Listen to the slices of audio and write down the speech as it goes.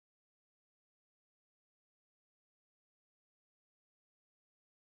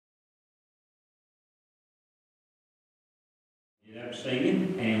Get up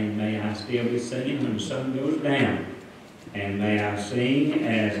singing, and may I still be singing when the sun goes down. And may I sing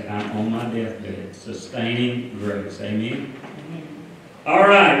as I'm on my deathbed, sustaining grace. Amen? Amen. All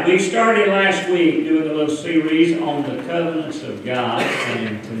right, we started last week doing a little series on the covenants of God,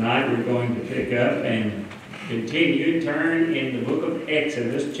 and tonight we're going to pick up and continue. Turn in the book of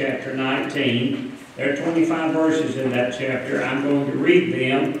Exodus, chapter 19. There are 25 verses in that chapter. I'm going to read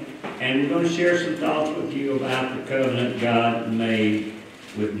them, and we're going to share some thoughts with you about the covenant God made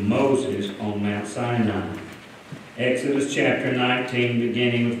with Moses on Mount Sinai. Exodus chapter 19,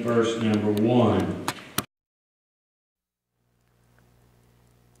 beginning with verse number 1.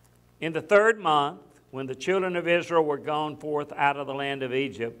 In the 3rd month, when the children of Israel were gone forth out of the land of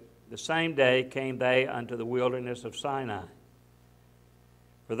Egypt, the same day came they unto the wilderness of Sinai.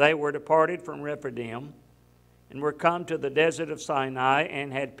 For they were departed from Rephidim, and were come to the desert of Sinai,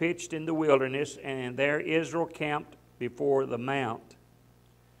 and had pitched in the wilderness, and there Israel camped before the mount.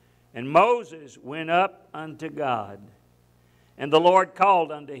 And Moses went up unto God, and the Lord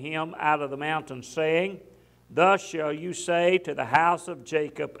called unto him out of the mountain, saying, Thus shall you say to the house of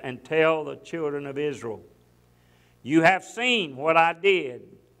Jacob, and tell the children of Israel, You have seen what I did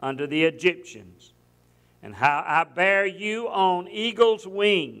unto the Egyptians, and how I bare you on eagle's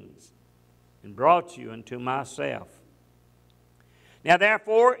wings, and brought you unto myself. Now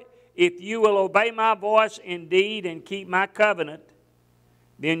therefore, if you will obey my voice indeed, and keep my covenant,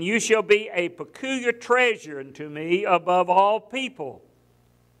 then you shall be a peculiar treasure unto me above all people,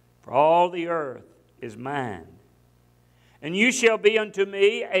 for all the earth is mine. And you shall be unto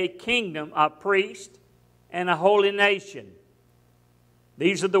me a kingdom of priests and a holy nation.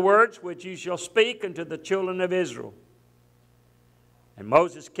 These are the words which you shall speak unto the children of Israel. And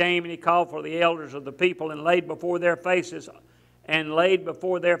Moses came, and he called for the elders of the people, and laid before their faces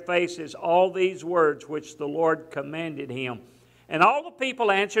all these words which the Lord commanded him. And all the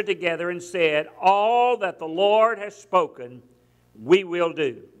people answered together and said, All that the Lord has spoken, we will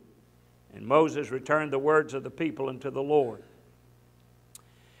do. And Moses returned the words of the people unto the Lord.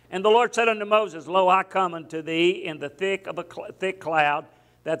 And the Lord said unto Moses, Lo, I come unto thee in the thick of a thick cloud,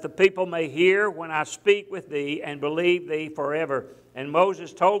 that the people may hear when I speak with thee, and believe thee forever. And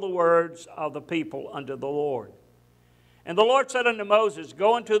Moses told the words of the people unto the Lord. And the Lord said unto Moses,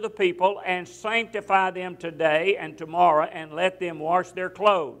 Go unto the people, and sanctify them today and tomorrow, and let them wash their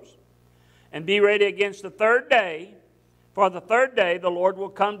clothes. And be ready against the 3rd day, for the 3rd day the Lord will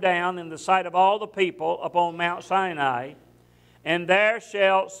come down in the sight of all the people upon Mount Sinai, and there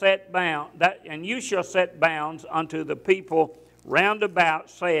shall set and you shall set bounds unto the people round about,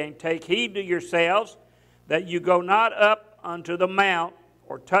 saying, Take heed to yourselves, that you go not up unto the mount,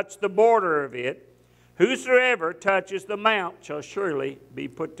 or touch the border of it. Whosoever touches the mount shall surely be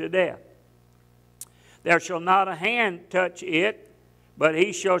put to death. There shall not a hand touch it, but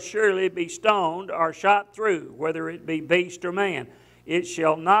he shall surely be stoned or shot through, whether it be beast or man. It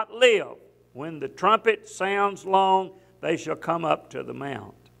shall not live. When the trumpet sounds long, they shall come up to the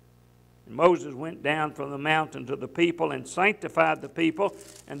mount. And Moses went down from the mountain to the people, and sanctified the people,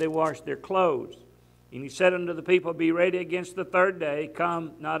 and they washed their clothes. And he said unto the people, Be ready against the 3rd day,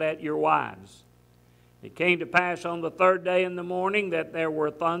 come not at your wives. It came to pass on the 3rd day in the morning that there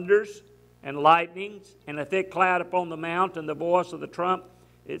were thunders and lightnings, and a thick cloud upon the mount, and the voice of the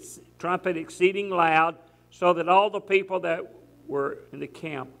trumpet exceeding loud, so that all the people that were in the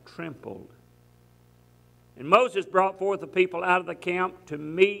camp trembled. And Moses brought forth the people out of the camp to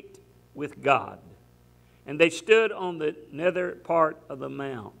meet with God. And they stood on the nether part of the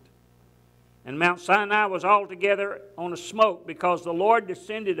mount. And Mount Sinai was altogether on a smoke, because the Lord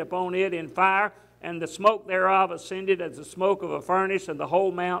descended upon it in fire, and the smoke thereof ascended as the smoke of a furnace, and the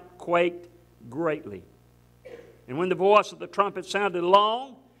whole mount quaked greatly. And when the voice of the trumpet sounded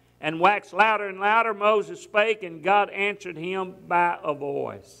long, and waxed louder and louder, Moses spake, and God answered him by a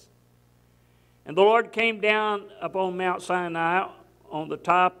voice. And the Lord came down upon Mount Sinai on the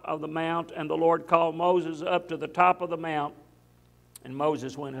top of the mount, and the Lord called Moses up to the top of the mount, and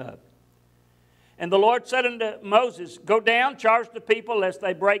Moses went up. And the Lord said unto Moses, Go down, charge the people, lest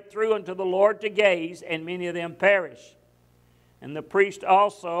they break through unto the Lord to gaze, and many of them perish. And the priests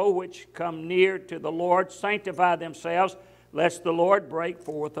also, which come near to the Lord, sanctify themselves, lest the Lord break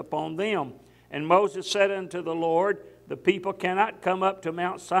forth upon them. And Moses said unto the Lord, The people cannot come up to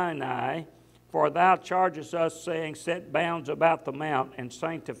Mount Sinai, for thou chargest us, saying, Set bounds about the mount, and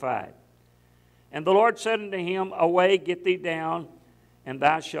sanctify it. And the Lord said unto him, Away, get thee down, and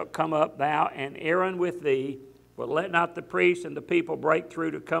thou shalt come up, thou and Aaron with thee, but let not the priests and the people break through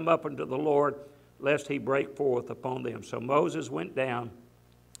to come up unto the Lord, lest he break forth upon them. So Moses went down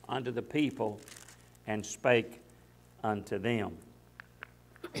unto the people and spake unto them.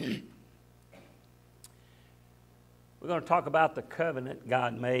 We're going to talk about the covenant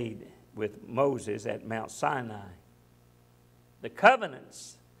God made with Moses at Mount Sinai. The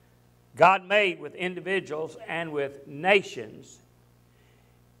covenants God made with individuals and with nations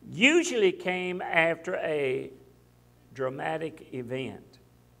usually came after a dramatic event.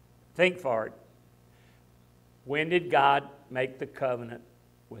 Think for it. When did God make the covenant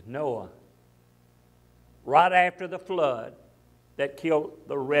with Noah? Right after the flood that killed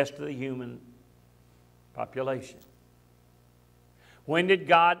the rest of the human population. When did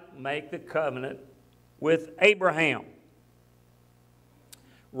God make the covenant with Abraham?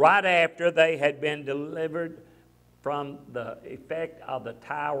 Right after they had been delivered from the effect of the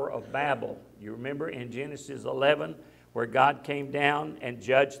Tower of Babel. You remember in Genesis 11 where God came down and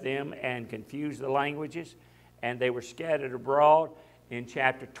judged them and confused the languages, and they were scattered abroad. In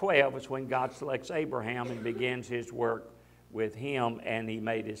chapter 12 is when God selects Abraham and begins his work with him, and he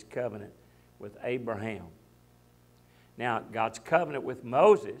made his covenant with Abraham. Now, God's covenant with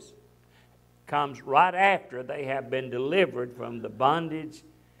Moses comes right after they have been delivered from the bondage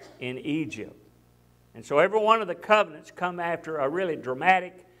in Egypt. And so every one of the covenants come after a really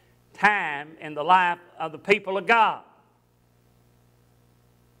dramatic time in the life of the people of God.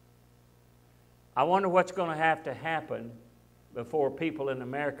 I wonder what's going to have to happen before people in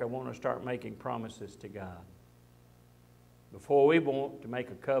America want to start making promises to God. Before we want to make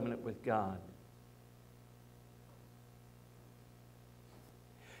a covenant with God.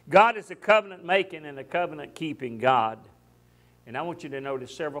 God is a covenant-making and a covenant-keeping God. And I want you to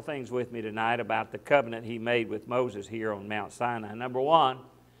notice several things with me tonight about the covenant He made with Moses here on Mount Sinai. Number one,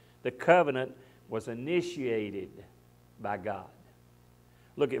 the covenant was initiated by God.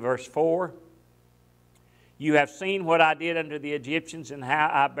 Look at verse 4. You have seen what I did unto the Egyptians, and how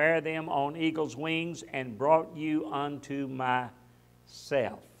I bare them on eagle's wings, and brought you unto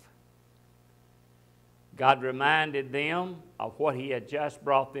myself. God reminded them of what He had just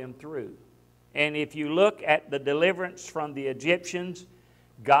brought them through. And if you look at the deliverance from the Egyptians,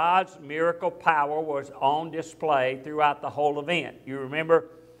 God's miracle power was on display throughout the whole event. You remember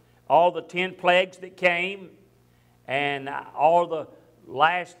all the 10 plagues that came, and all the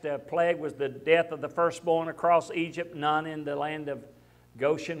last plague was the death of the firstborn across Egypt, none in the land of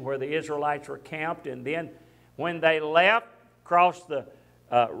Goshen where the Israelites were camped. And then when they left, crossed the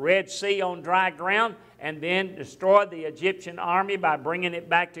Red Sea on dry ground, and then destroyed the Egyptian army by bringing it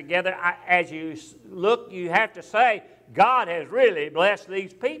back together. As you look, you have to say, God has really blessed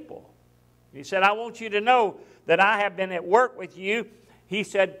these people. He said, I want you to know that I have been at work with you. He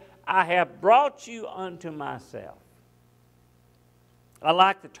said, I have brought you unto myself. I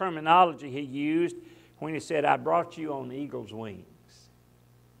like the terminology he used when he said, I brought you on eagle's wings.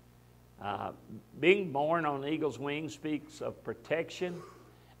 Being born on eagle's wings speaks of protection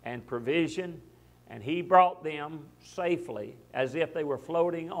and provision, and he brought them safely, as if they were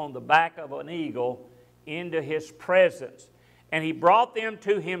floating on the back of an eagle, into his presence. And he brought them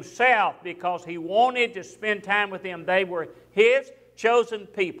to himself because he wanted to spend time with them. They were his chosen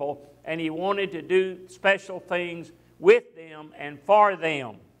people, and he wanted to do special things with them and for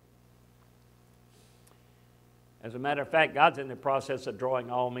them. As a matter of fact, God's in the process of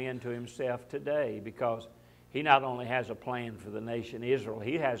drawing all men to himself today, because he not only has a plan for the nation Israel,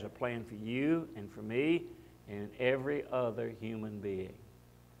 he has a plan for you and for me and every other human being.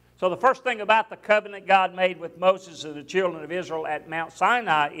 So the first thing about the covenant God made with Moses and the children of Israel at Mount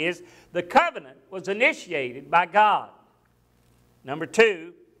Sinai is the covenant was initiated by God. Number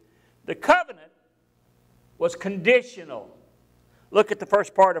two, the covenant was conditional. Look at the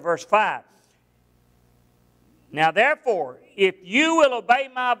first part of verse 5. Now therefore, if you will obey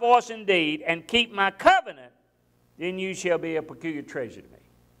my voice indeed and keep my covenant, then you shall be a peculiar treasure to me.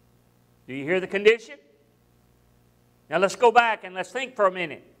 Do you hear the condition? Now let's go back and let's think for a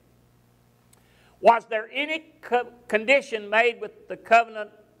minute. Was there any condition made with the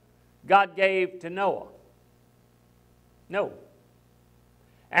covenant God gave to Noah? No.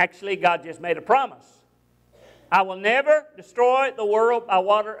 Actually, God just made a promise. I will never destroy the world by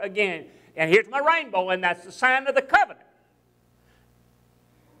water again. And here's my rainbow, and that's the sign of the covenant.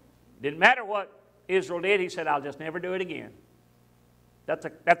 Didn't matter what Israel did. He said, I'll just never do it again. That's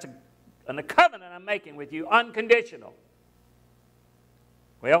a covenant I'm making with you, unconditional.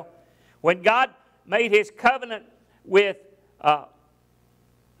 Well, when God made his covenant with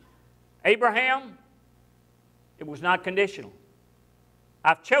Abraham, it was not conditional.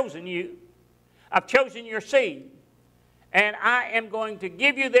 I've chosen you. I've chosen your seed. And I am going to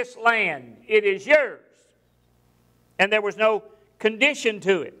give you this land. It is yours. And there was no condition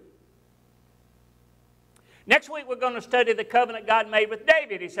to it. Next week we're going to study the covenant God made with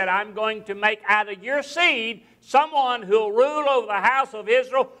David. He said, I'm going to make out of your seed someone who will rule over the house of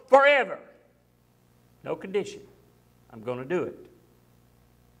Israel forever. No condition. I'm going to do it.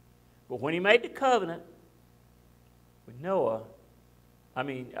 But when he made the covenant with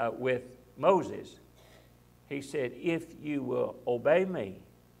with Moses, he said, if you will obey me,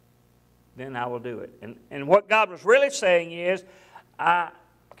 then I will do it. And what God was really saying is, I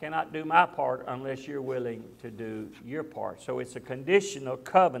cannot do my part unless you're willing to do your part. So it's a conditional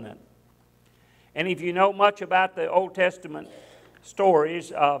covenant. And if you know much about the Old Testament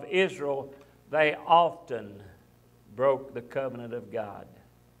stories of Israel, they often broke the covenant of God.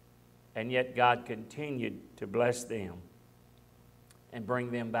 And yet God continued to bless them and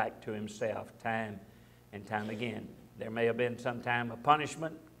bring them back to himself time and time again. There may have been some time of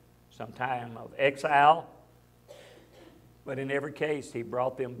punishment, some time of exile, but in every case, he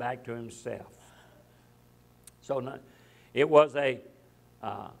brought them back to himself. So it was a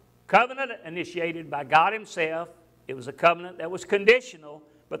covenant initiated by God himself. It was a covenant that was conditional,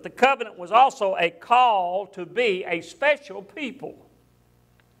 but the covenant was also a call to be a special people.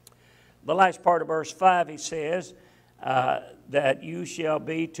 The last part of verse 5, he says, that you shall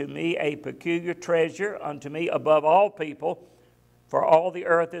be to me a peculiar treasure unto me above all people, for all the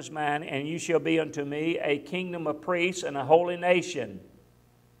earth is mine, and you shall be unto me a kingdom of priests and a holy nation.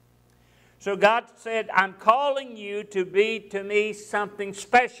 So God said, I'm calling you to be to me something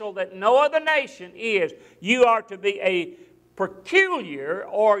special that no other nation is. You are to be a peculiar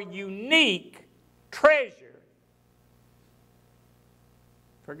or unique treasure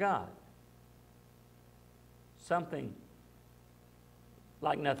for God. Something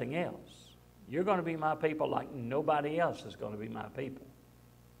like nothing else. You're going to be my people like nobody else is going to be my people.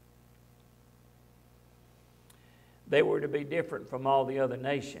 They were to be different from all the other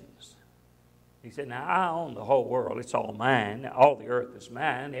nations. He said, now I own the whole world. It's all mine. All the earth is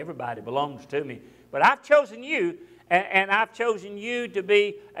mine. Everybody belongs to me. But I've chosen you, and I've chosen you to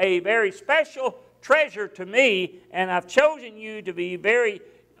be a very special treasure to me, and I've chosen you to be very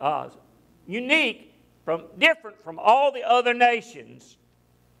unique, different from all the other nations.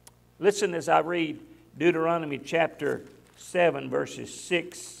 Listen as I read Deuteronomy chapter 7, verses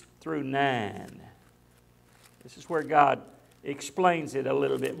 6 through 9. This is where God explains it a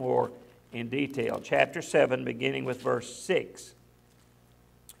little bit more in detail. Chapter 7, beginning with verse 6.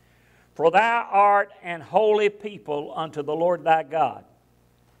 For thou art an holy people unto the Lord thy God.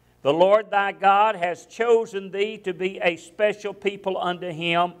 The Lord thy God has chosen thee to be a special people unto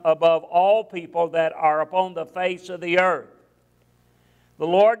him above all people that are upon the face of the earth. The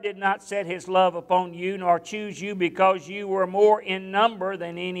Lord did not set his love upon you, nor choose you because you were more in number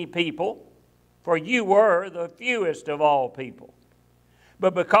than any people, for you were the fewest of all people.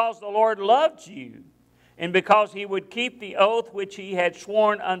 But because the Lord loved you, and because he would keep the oath which he had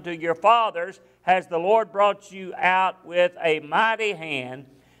sworn unto your fathers, has the Lord brought you out with a mighty hand,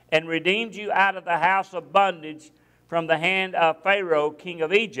 and redeemed you out of the house of bondage from the hand of Pharaoh, king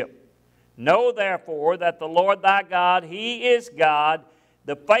of Egypt. Know therefore that the Lord thy God, he is God,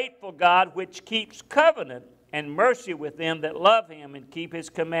 the faithful God, which keeps covenant and mercy with them that love him and keep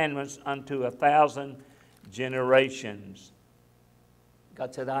his commandments unto 1,000 generations.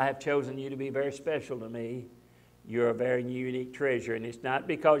 God said, I have chosen you to be very special to me. You're a very unique treasure. And it's not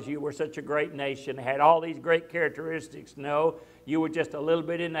because you were such a great nation, had all these great characteristics. No, you were just a little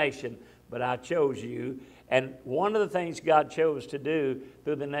bitty nation, but I chose you. And one of the things God chose to do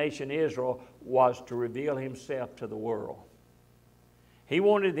through the nation Israel was to reveal himself to the world. He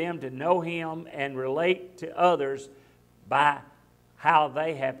wanted them to know him and relate to others by how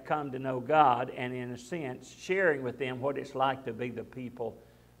they have come to know God, and in a sense, sharing with them what it's like to be the people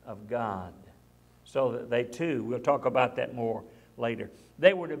of God. So that they too, we'll talk about that more later.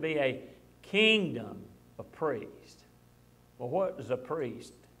 They were to be a kingdom of priests. Well, what is a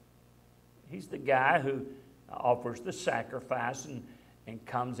priest? He's the guy who offers the sacrifice and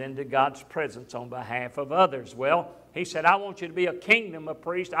comes into God's presence on behalf of others. Well, he said, I want you to be a kingdom of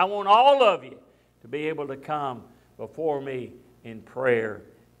priests. I want all of you to be able to come before me in prayer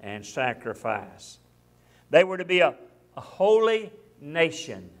and sacrifice. They were to be a holy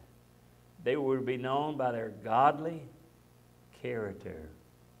nation. They were to be known by their godly character.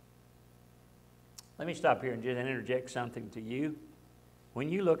 Let me stop here and just interject something to you. When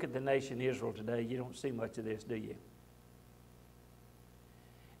you look at the nation Israel today, you don't see much of this, do you?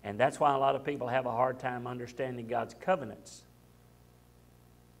 And that's why a lot of people have a hard time understanding God's covenants.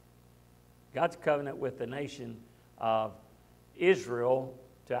 God's covenant with the nation of Israel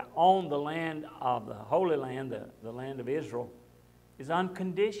to own the land of the Holy Land, the land of Israel, is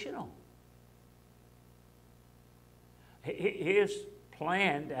unconditional. His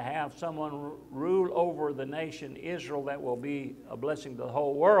plan to have someone rule over the nation Israel that will be a blessing to the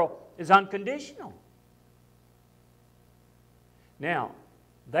whole world is unconditional. Now,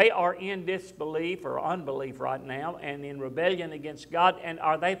 they are in disbelief or unbelief right now and in rebellion against God. And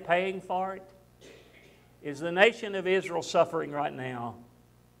are they paying for it? Is the nation of Israel suffering right now?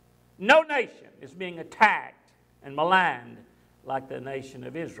 No nation is being attacked and maligned like the nation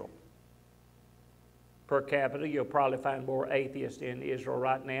of Israel. Per capita, you'll probably find more atheists in Israel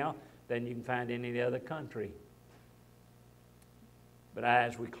right now than you can find in any other country. But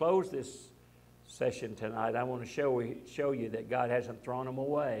as we close this session tonight, I want to show you that God hasn't thrown them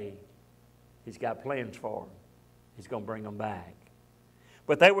away. He's got plans for them. He's going to bring them back.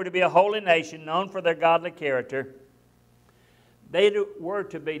 But they were to be a holy nation, known for their godly character. They were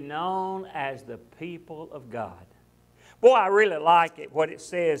to be known as the people of God. Boy, I really like it, what it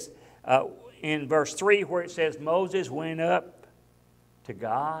says in verse 3, where it says, Moses went up to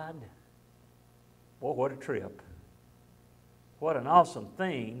God. Boy, what a trip. What an awesome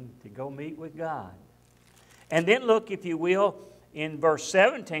thing to go meet with God. And then look, if you will, in verse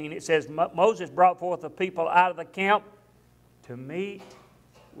 17, it says, Moses brought forth the people out of the camp to meet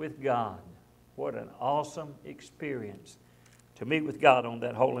with God. What an awesome experience to meet with God on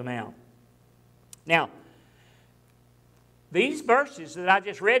that holy mount. Now, these verses that I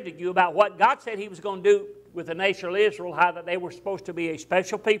just read to you about what God said He was going to do with the nation of Israel, how that they were supposed to be a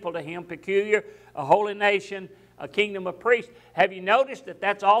special people to Him, peculiar, a holy nation, a kingdom of priests. Have you noticed that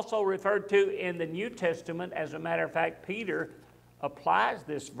that's also referred to in the New Testament? As a matter of fact, Peter applies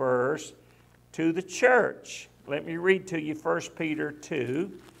this verse to the church. Let me read to you 1 Peter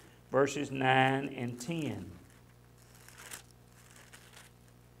 2, verses 9 and 10.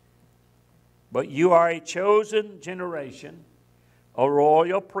 But you are a chosen generation, a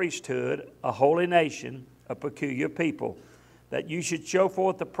royal priesthood, a holy nation, a peculiar people, that you should show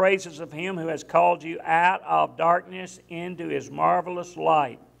forth the praises of Him who has called you out of darkness into His marvelous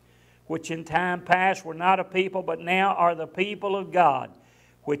light, which in time past were not a people, but now are the people of God,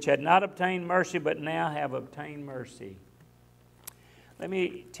 which had not obtained mercy, but now have obtained mercy. Let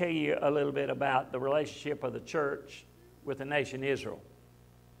me tell you a little bit about the relationship of the church with the nation Israel.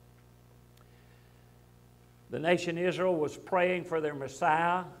 The nation Israel was praying for their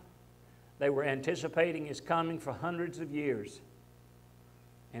Messiah. They were anticipating His coming for hundreds of years.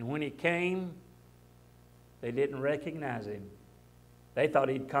 And when He came, they didn't recognize Him. They thought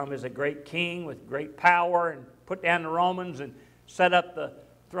He'd come as a great king with great power and put down the Romans and set up the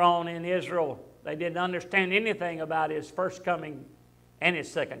throne in Israel. They didn't understand anything about His first coming and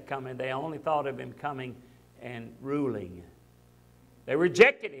His second coming. They only thought of Him coming and ruling. They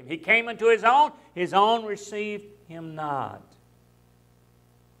rejected Him. He came unto His own received Him not.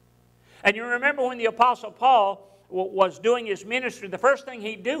 And you remember when the Apostle Paul was doing his ministry, the first thing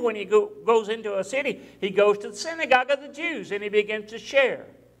he'd do when he goes into a city, he goes to the synagogue of the Jews and he begins to share.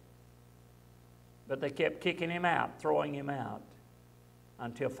 But they kept kicking him out, throwing him out,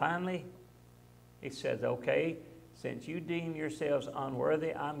 until finally he says, okay, since you deem yourselves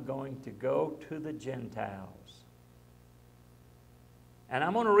unworthy, I'm going to go to the Gentiles. And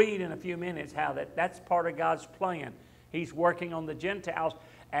I'm going to read in a few minutes how that's part of God's plan. He's working on the Gentiles.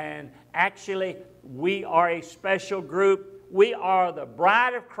 And actually, we are a special group. We are the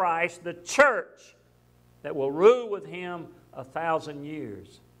bride of Christ, the church, that will rule with Him 1,000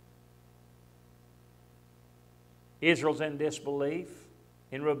 years. Israel's in disbelief,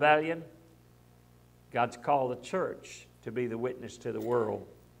 in rebellion. God's called the church to be the witness to the world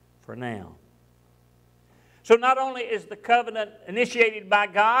for now. So not only is the covenant initiated by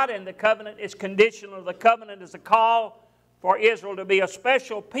God and the covenant is conditional, the covenant is a call for Israel to be a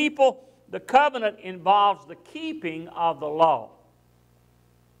special people, the covenant involves the keeping of the law.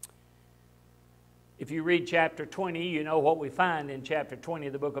 If you read chapter 20, you know what we find in chapter 20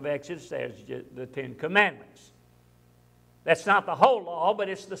 of the book of Exodus. There's the 10 Commandments. That's not the whole law, but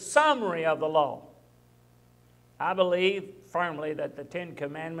it's the summary of the law. I believe firmly that the 10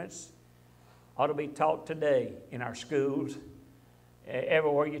 Commandments ought to be taught today in our schools,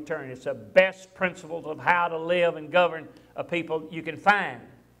 everywhere you turn. It's the best principles of how to live and govern a people you can find.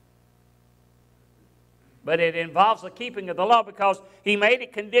 But it involves the keeping of the law because He made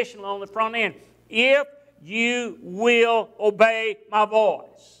it conditional on the front end. If you will obey my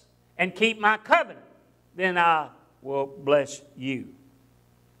voice and keep my covenant, then I will bless you.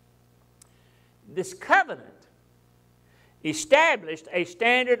 This covenant established a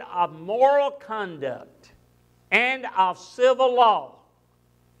standard of moral conduct and of civil law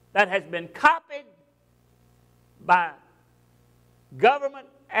that has been copied by government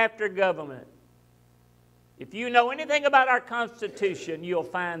after government. If you know anything about our Constitution, you'll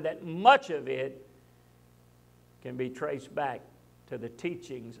find that much of it can be traced back to the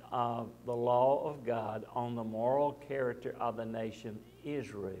teachings of the law of God on the moral character of the nation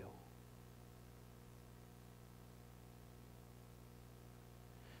Israel.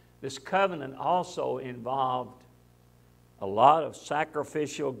 This covenant also involved a lot of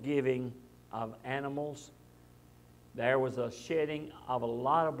sacrificial giving of animals. There was a shedding of a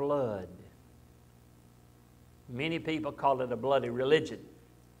lot of blood. Many people call it a bloody religion.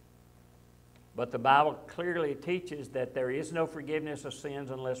 But the Bible clearly teaches that there is no forgiveness of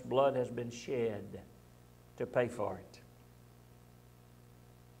sins unless blood has been shed to pay for it.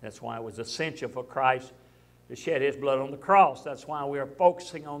 That's why it was essential for Christ to shed His blood on the cross. That's why we are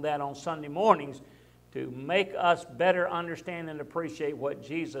focusing on that on Sunday mornings, to make us better understand and appreciate what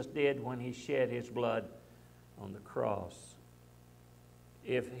Jesus did when He shed His blood on the cross.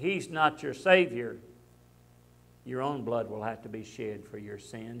 If He's not your Savior, your own blood will have to be shed for your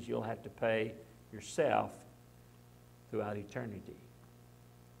sins. You'll have to pay yourself throughout eternity.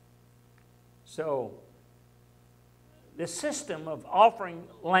 So, the system of offering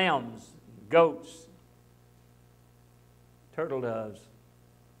lambs, goats, turtle doves,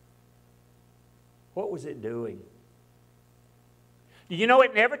 what was it doing? Do you know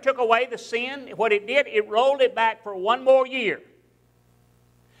it never took away the sin? What it did, it rolled it back for one more year.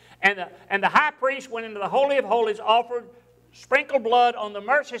 And the high priest went into the Holy of Holies, offered sprinkled blood on the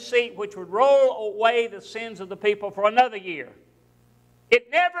mercy seat, which would roll away the sins of the people for another year.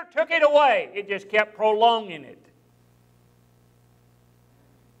 It never took it away. It just kept prolonging it.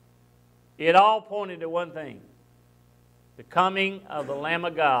 It all pointed to one thing: the coming of the Lamb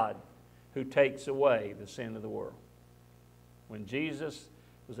of God who takes away the sin of the world. When Jesus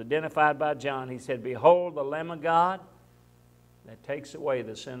was identified by John, he said, "Behold the Lamb of God that takes away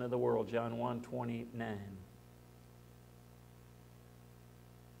the sin of the world," John 1:29.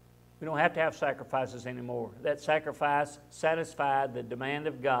 We don't have to have sacrifices anymore. That sacrifice satisfied the demand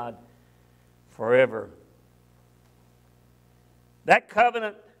of God forever. That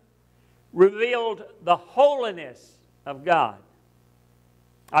covenant revealed the holiness of God.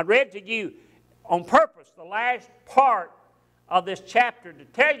 I read to you on purpose the last part of this chapter to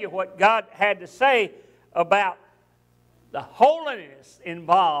tell you what God had to say about the holiness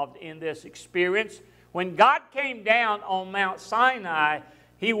involved in this experience. When God came down on Mount Sinai,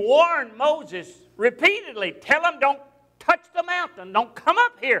 He warned Moses repeatedly, tell them, don't touch the mountain, don't come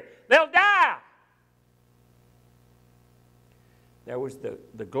up here, they'll die. There was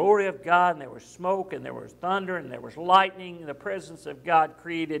the glory of God, and there was smoke, and there was thunder, and there was lightning. The presence of God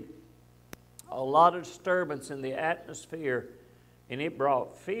created a lot of disturbance in the atmosphere, and it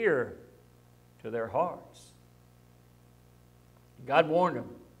brought fear to their hearts. God warned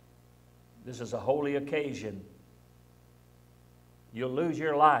them, this is a holy occasion. You'll lose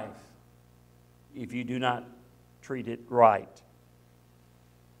your life if you do not treat it right.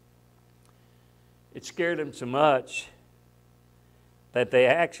 It scared them so much that they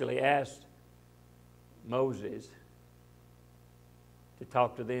actually asked Moses to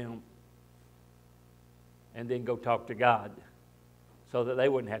talk to them and then go talk to God so that they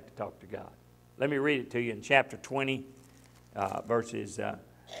wouldn't have to talk to God. Let me read it to you in chapter 20, verses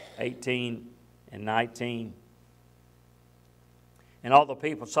 18 and 19. And all the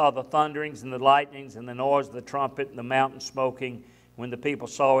people saw the thunderings and the lightnings and the noise of the trumpet and the mountain smoking. When the people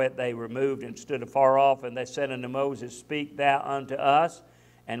saw it, they removed and stood afar off. And they said unto Moses, Speak thou unto us,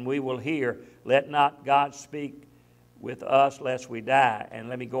 and we will hear. Let not God speak with us, lest we die. And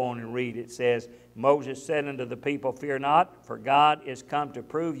let me go on and read. It says, Moses said unto the people, Fear not, for God is come to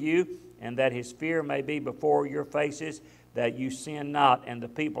prove you, and that His fear may be before your faces, that you sin not. And the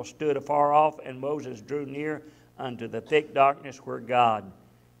people stood afar off, and Moses drew near unto the thick darkness where God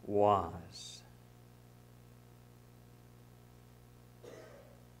was.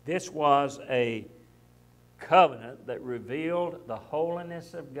 This was a covenant that revealed the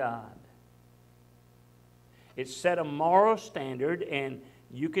holiness of God. It set a moral standard, and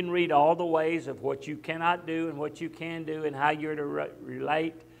you can read all the ways of what you cannot do and what you can do, and how you're to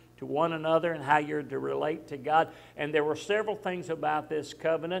relate to one another and how you're to relate to God. And there were several things about this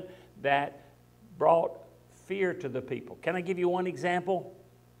covenant that brought fear to the people. Can I give you one example?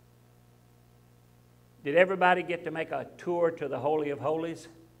 Did everybody get to make a tour to the Holy of Holies?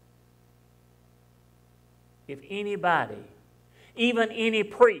 If anybody, even any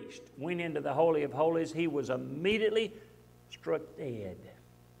priest, went into the Holy of Holies, he was immediately struck dead.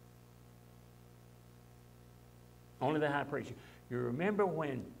 Only the high priest. You remember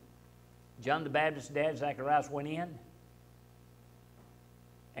when John the Baptist's dad, Zacharias, went in?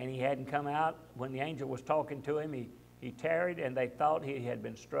 and he hadn't come out when the angel was talking to him. He tarried, and they thought he had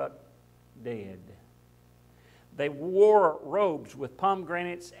been struck dead. They wore robes with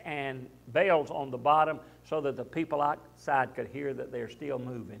pomegranates and bells on the bottom so that the people outside could hear that they're still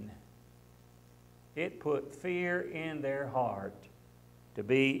moving. It put fear in their heart to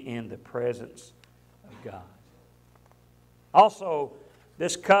be in the presence of God. Also,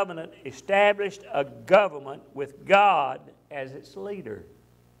 this covenant established a government with God as its leader.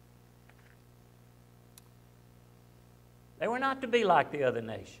 They were not to be like the other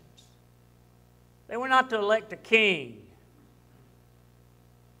nations. They were not to elect a king.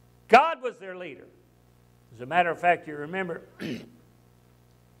 God was their leader. As a matter of fact, you remember,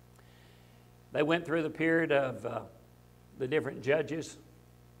 they went through the period of the different judges.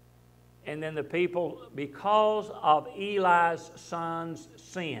 And then the people, because of Eli's son's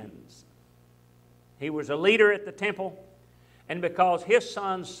sins, he was a leader at the temple, and because his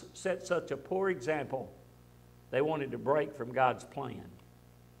sons set such a poor example, they wanted to break from God's plan.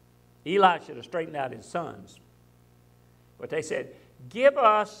 Eli should have straightened out his sons. But they said, give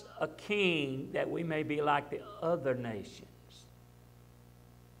us a king that we may be like the other nations.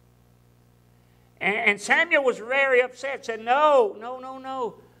 And Samuel was very upset, said,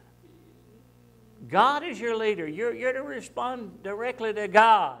 no. God is your leader. You're to respond directly to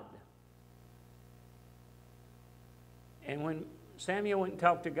God. And when Samuel went and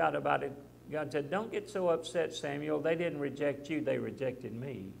talked to God about it, God said, don't get so upset, Samuel. They didn't reject you. They rejected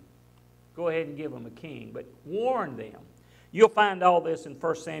me. Go ahead and give them a king, but warn them. You'll find all this in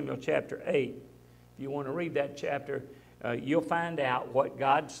 1 Samuel chapter 8. If you want to read that chapter, you'll find out what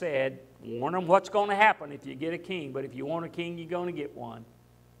God said. Warn them what's going to happen if you get a king. But if you want a king, you're going to get one.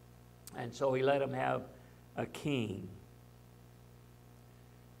 And so he let them have a king.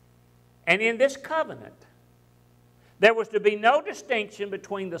 And in this covenant, there was to be no distinction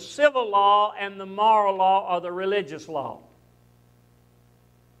between the civil law and the moral law or the religious law.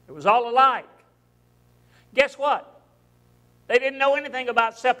 It was all alike. Guess what? They didn't know anything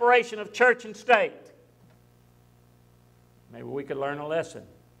about separation of church and state. Maybe we could learn a lesson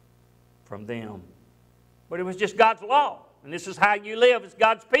from them. But it was just God's law. And this is how you live as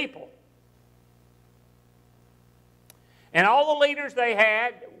God's people. And all the leaders they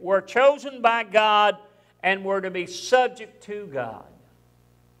had were chosen by God and were to be subject to God.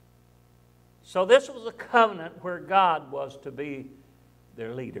 So this was a covenant where God was to be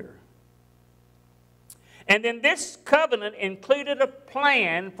their leader. And then this covenant included a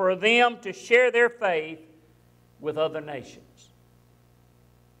plan for them to share their faith with other nations.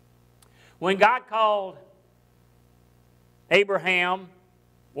 When God called Abraham,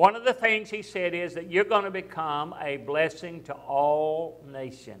 one of the things he said is that you're going to become a blessing to all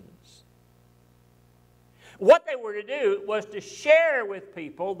nations. What they were to do was to share with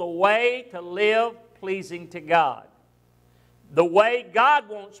people the way to live pleasing to God. The way God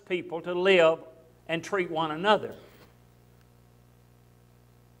wants people to live and treat one another.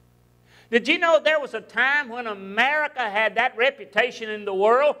 Did you know there was a time when America had that reputation in the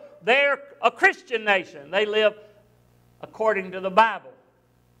world? They're a Christian nation. They live according to the Bible.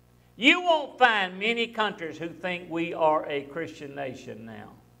 You won't find many countries who think we are a Christian nation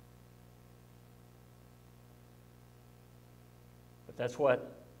now. But that's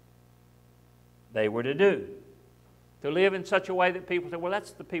what they were to do. To live in such a way that people say, well,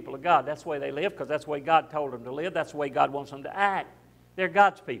 that's the people of God. That's the way they live because that's the way God told them to live. That's the way God wants them to act. They're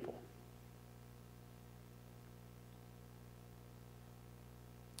God's people.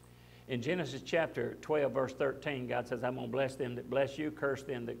 In Genesis chapter 12, verse 13, God says, I'm going to bless them that bless you, curse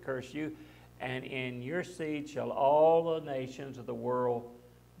them that curse you, and in your seed shall all the nations of the world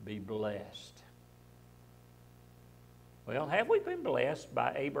be blessed. Well, have we been blessed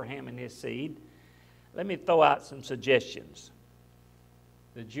by Abraham and his seed? Let me throw out some suggestions.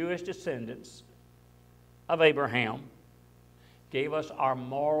 The Jewish descendants of Abraham gave us our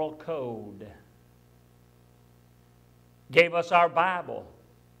moral code, gave us our Bible,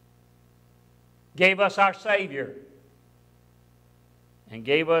 gave us our Savior, and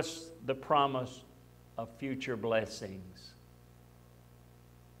gave us the promise of future blessings.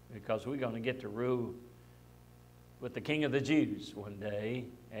 Because we're going to get to rule with the King of the Jews one day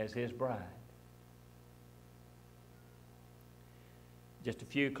as his bride. Just a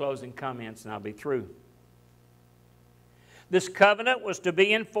few closing comments and I'll be through. This covenant was to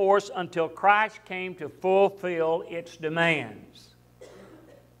be in force until Christ came to fulfill its demands.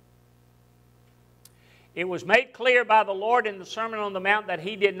 It was made clear by the Lord in the Sermon on the Mount that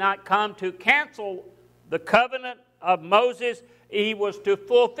He did not come to cancel the covenant of Moses. He was to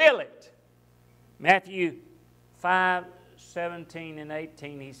fulfill it. Matthew 5, 17 and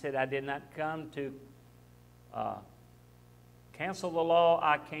 18, he said, I did not come to cancel the law,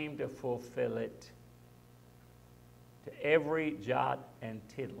 I came to fulfill it, to every jot and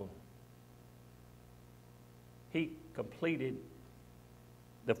tittle. He completed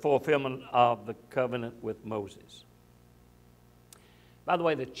the fulfillment of the covenant with Moses. By the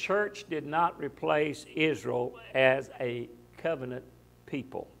way, the church did not replace Israel as a covenant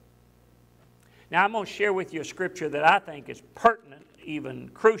people. Now, I'm going to share with you a scripture that I think is pertinent, even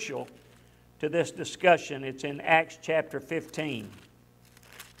crucial, to this discussion. It's in Acts chapter 15.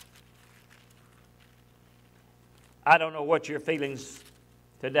 I don't know what your feelings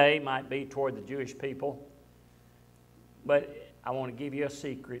today might be toward the Jewish people, but I want to give you a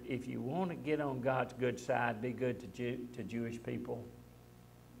secret. If you want to get on God's good side, be good to Jewish people.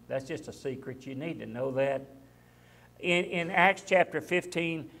 That's just a secret. You need to know that. In Acts chapter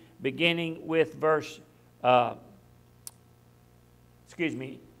 15, beginning with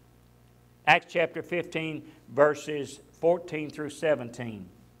Acts chapter 15, verses 14 through 17.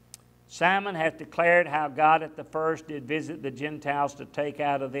 Simon hath declared how God at the first did visit the Gentiles to take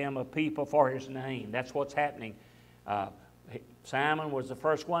out of them a people for his name. That's what's happening. Simon was the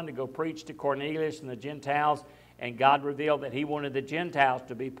first one to go preach to Cornelius and the Gentiles, and God revealed that he wanted the Gentiles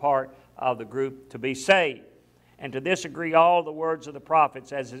to be part of the group to be saved. And to this agree all the words of the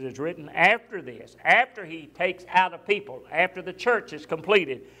prophets, as it is written after this, after he takes out a people, after the church is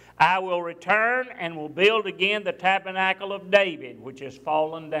completed, I will return and will build again the tabernacle of David, which is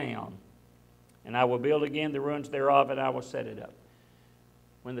fallen down. And I will build again the ruins thereof, and I will set it up.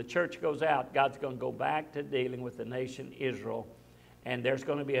 When the church goes out, God's going to go back to dealing with the nation Israel. And there's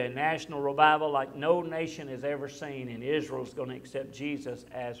going to be a national revival like no nation has ever seen. And Israel's going to accept Jesus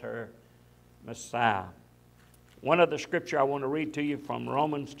as her Messiah. One other scripture I want to read to you from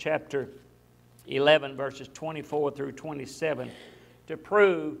Romans chapter 11, verses 24 through 27, to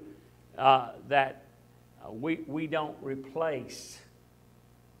prove that we don't replace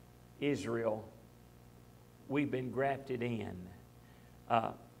Israel. We've been grafted in.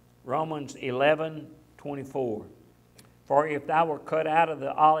 Romans 11, 24. For if thou were cut out of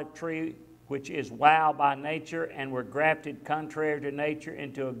the olive tree, which is wild by nature, and were grafted contrary to nature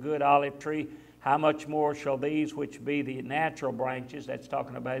into a good olive tree, how much more shall these which be the natural branches, that's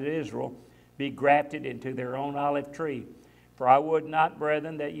talking about Israel, be grafted into their own olive tree? For I would not,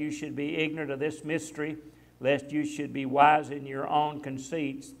 brethren, that you should be ignorant of this mystery, lest you should be wise in your own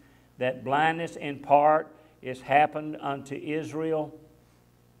conceits, that blindness in part is happened unto Israel,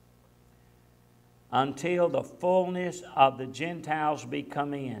 until the fullness of the Gentiles be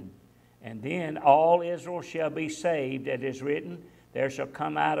come in. And then all Israel shall be saved, as is written, there shall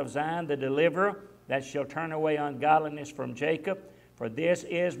come out of Zion the deliverer, that shall turn away ungodliness from Jacob. For this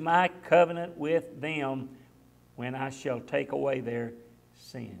is my covenant with them, when I shall take away their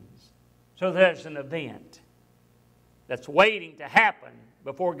sins. So there's an event that's waiting to happen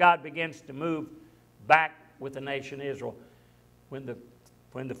before God begins to move back with the nation Israel. When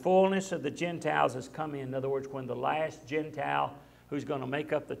the fullness of the Gentiles has come in other words, when the last Gentile who's going to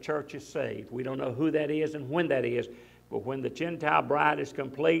make up the church is saved. We don't know who that is and when that is, but when the Gentile bride is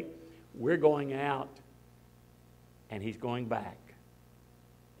complete, we're going out and he's going back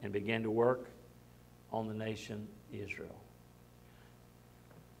and begin to work on the nation Israel.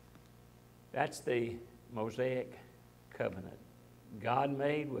 That's the Mosaic covenant God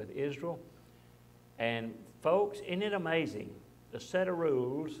made with Israel. And folks, isn't it amazing? The set of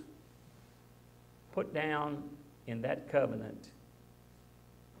rules put down in that covenant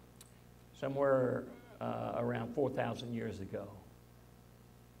somewhere around 4,000 years ago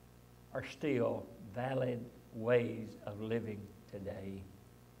are still valid ways of living today.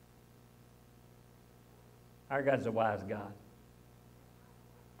 Our God's a wise God.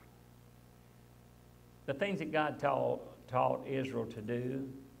 The things that God taught Israel to do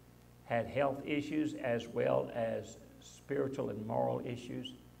had health issues as well as spiritual and moral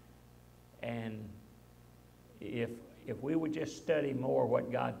issues. And if we would just study more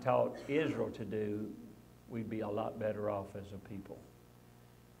what God taught Israel to do, we'd be a lot better off as a people.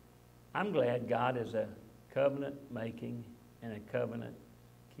 I'm glad God is a covenant-making and a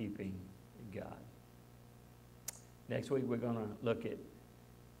covenant-keeping God. Next week we're going to look at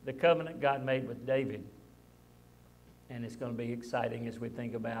the covenant God made with David. And it's going to be exciting as we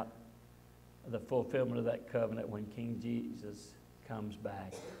think about the fulfillment of that covenant when King Jesus comes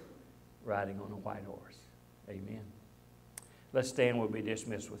back riding on a white horse. Amen. Let's stand. We'll be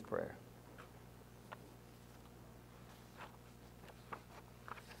dismissed with prayer.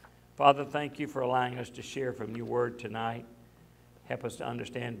 Father, thank you for allowing us to share from your word tonight. Help us to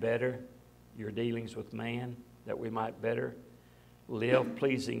understand better your dealings with man. that we might better live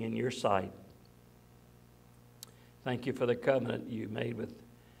pleasing in your sight. Thank you for the covenant you made with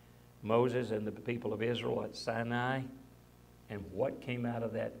Moses and the people of Israel at Sinai, and what came out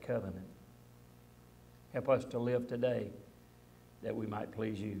of that covenant. Help us to live today that we might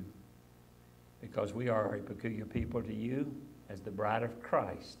please you, because we are a peculiar people to you as the bride of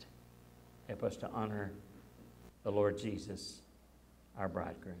Christ. Help us to honor the Lord Jesus, our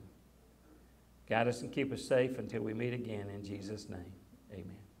bridegroom. Guide us and keep us safe until we meet again in Jesus' name.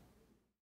 Amen.